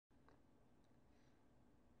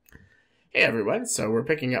Hey everyone, so we're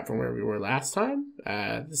picking up from where we were last time.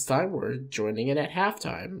 This time we're joining in at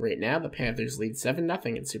halftime. Right now the Panthers lead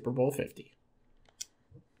 7-0 in Super Bowl 50.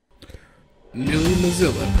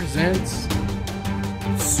 Millymazilla presents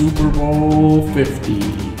Super Bowl 50.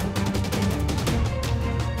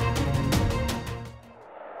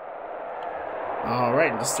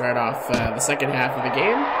 Alright, to start off the second half of the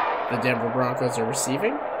game, the Denver Broncos are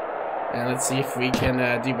receiving. And let's see if we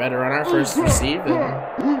can do better on our first receive than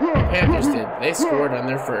the Panthers did. They scored on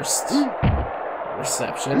their first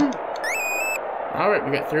reception. Alright,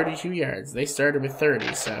 we got 32 yards. They started with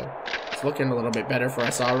 30, so it's looking a little bit better for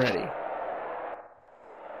us already.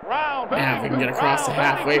 Now, if we can get across the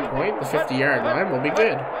halfway point, the 50-yard line, we'll be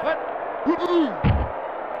good.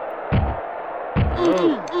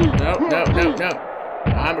 Oh, no.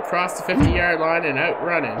 I'm across the 50-yard line and out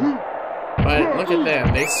running. But look at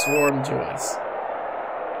them, they swarmed to us.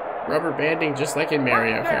 Rubber banding just like in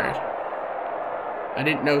Mario Kart. I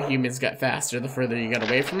didn't know humans got faster the further you got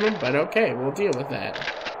away from them, but okay, we'll deal with that.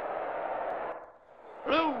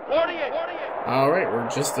 Alright, we're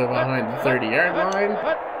just behind the 30-yard line.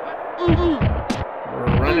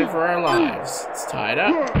 We're running for our lives. It's tied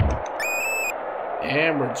up.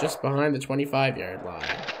 And we're just behind the 25-yard line.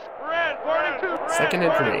 2nd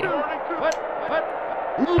and 3.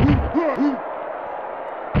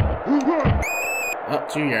 Up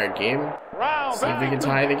 2-yard game. See if we can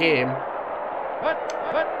tie the game.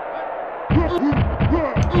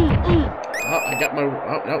 Oh, I got my...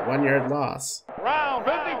 Oh, no, 1-yard loss.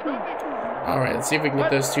 Alright, let's see if we can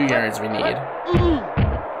get those 2 yards we need.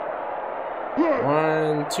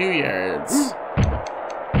 2 yards.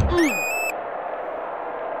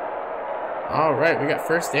 Alright, we got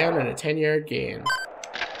first down and a 10-yard gain.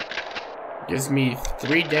 Gives me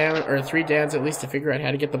 3 downs at least to figure out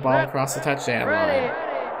how to get the ball across the touchdown line.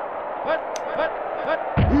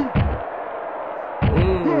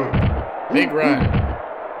 Ooh, big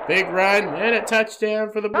run, and a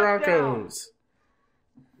touchdown for the Broncos.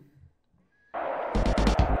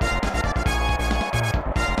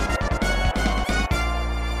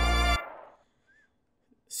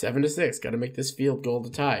 7-6, gotta make this field goal to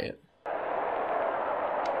tie it.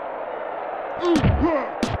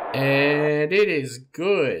 And it is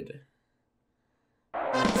good.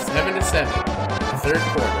 7-7, the third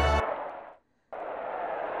quarter.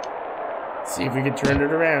 See if we can turn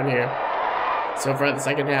it around here. So far, the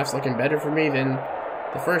second half's looking better for me than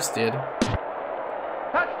the first did.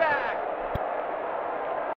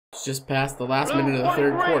 It's just past the last minute of the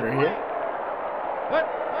third quarter here.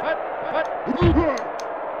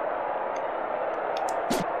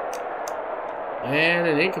 And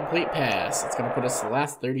an incomplete pass. It's going to put us the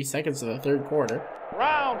last 30 seconds of the third quarter.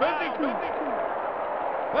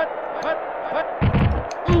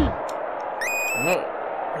 Oh,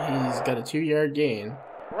 he's got a 2-yard gain.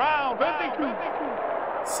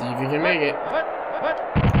 See if he can make it.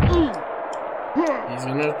 He's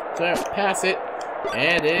going to pass it.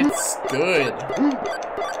 And it's good.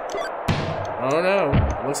 Oh no.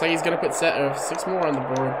 Looks like he's going to put 6 more on the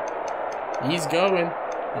board. He's going.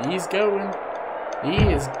 He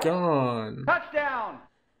is gone. Touchdown!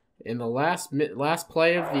 In the last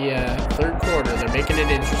play of the third quarter, they're making it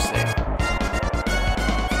interesting.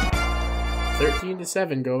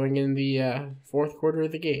 13-7 going in the fourth quarter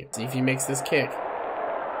of the game. See if he makes this kick.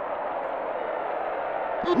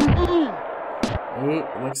 Ooh,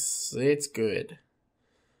 looks it's good.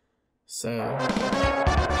 So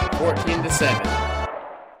 14-7.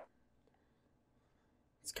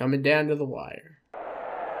 It's coming down to the wire.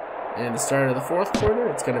 And in the start of the fourth quarter,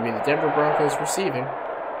 it's going to be the Denver Broncos receiving.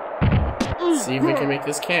 Let's see if we can make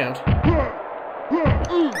this count.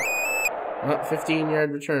 Oh,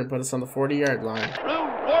 15-yard return put us on the 40-yard line.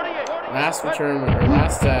 Last return, or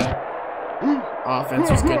last offense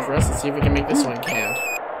was good for us. Let's see if we can make this one count.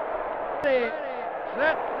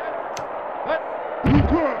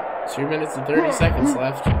 2 minutes and 30 seconds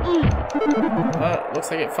left. Oh, looks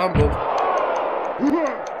like it fumbled.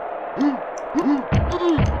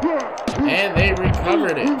 And they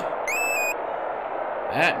recovered it.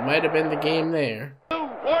 That might have been the game there. Oh,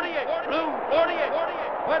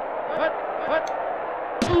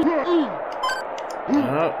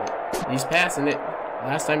 he's passing it.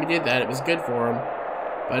 Last time he did that, it was good for him.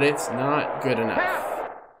 But it's not good enough.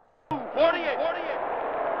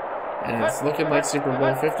 And it's looking like Super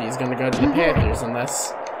Bowl 50 is going to go to the Panthers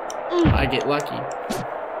unless I get lucky.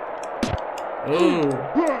 Ooh.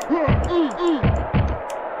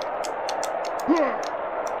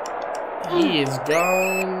 He is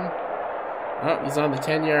gone. Oh, he's on the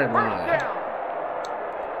 10-yard line.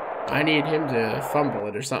 I need him to fumble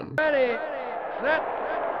it or something.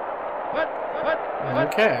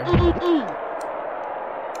 Okay.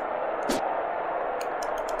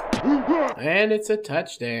 And it's a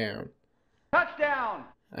touchdown. Touchdown!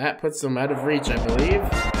 That puts them out of reach, I believe.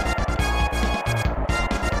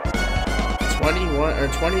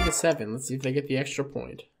 20-7. Let's see if they get the extra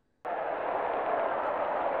point.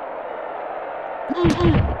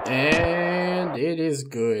 And it is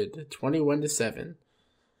good. 21-7.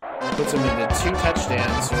 Puts them into 2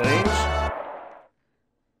 touchdowns range.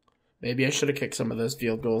 Maybe I should have kicked some of those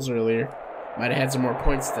field goals earlier. Might have had some more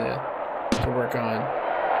points to work on.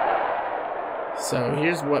 So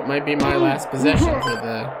here's what might be my last possession for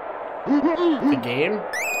the game.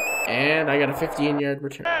 And I got a 15-yard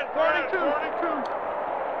return.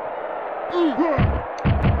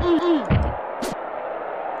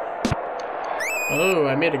 Oh,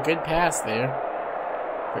 I made a good pass there.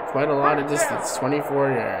 But quite a lot of distance,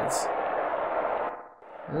 24 yards.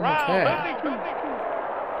 Okay.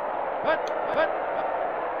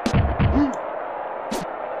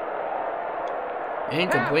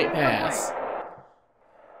 Incomplete pass.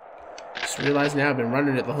 Just realized now I've been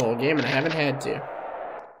running it the whole game and I haven't had to.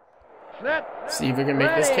 See if we can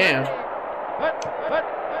make this count.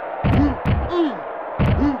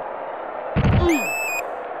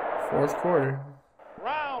 Fourth quarter.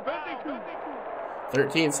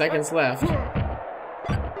 13 seconds left.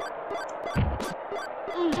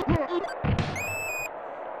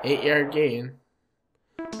 8-yard gain.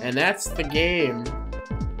 And that's the game.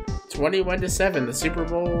 21-7. The Super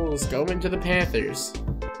Bowl is going to the Panthers.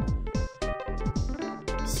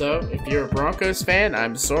 So, if you're a Broncos fan,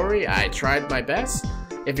 I'm sorry. I tried my best.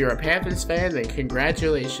 If you're a Panthers fan, then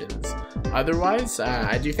congratulations. Otherwise,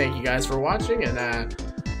 I do thank you guys for watching, and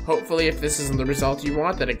hopefully if this isn't the result you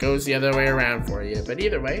want, that it goes the other way around for you. But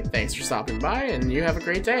either way, thanks for stopping by, and you have a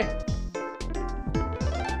great day.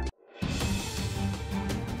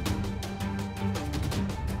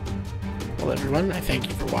 Well everyone, I thank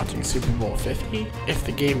you for watching Super Bowl 50. If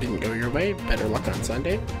the game didn't go your way, better luck on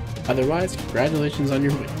Sunday. Otherwise, congratulations on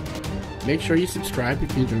your win. Make sure you subscribe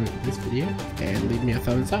if you enjoyed this video, and leave me a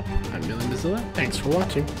thumbs up. I'm Millymazilla. Thanks for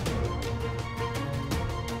watching.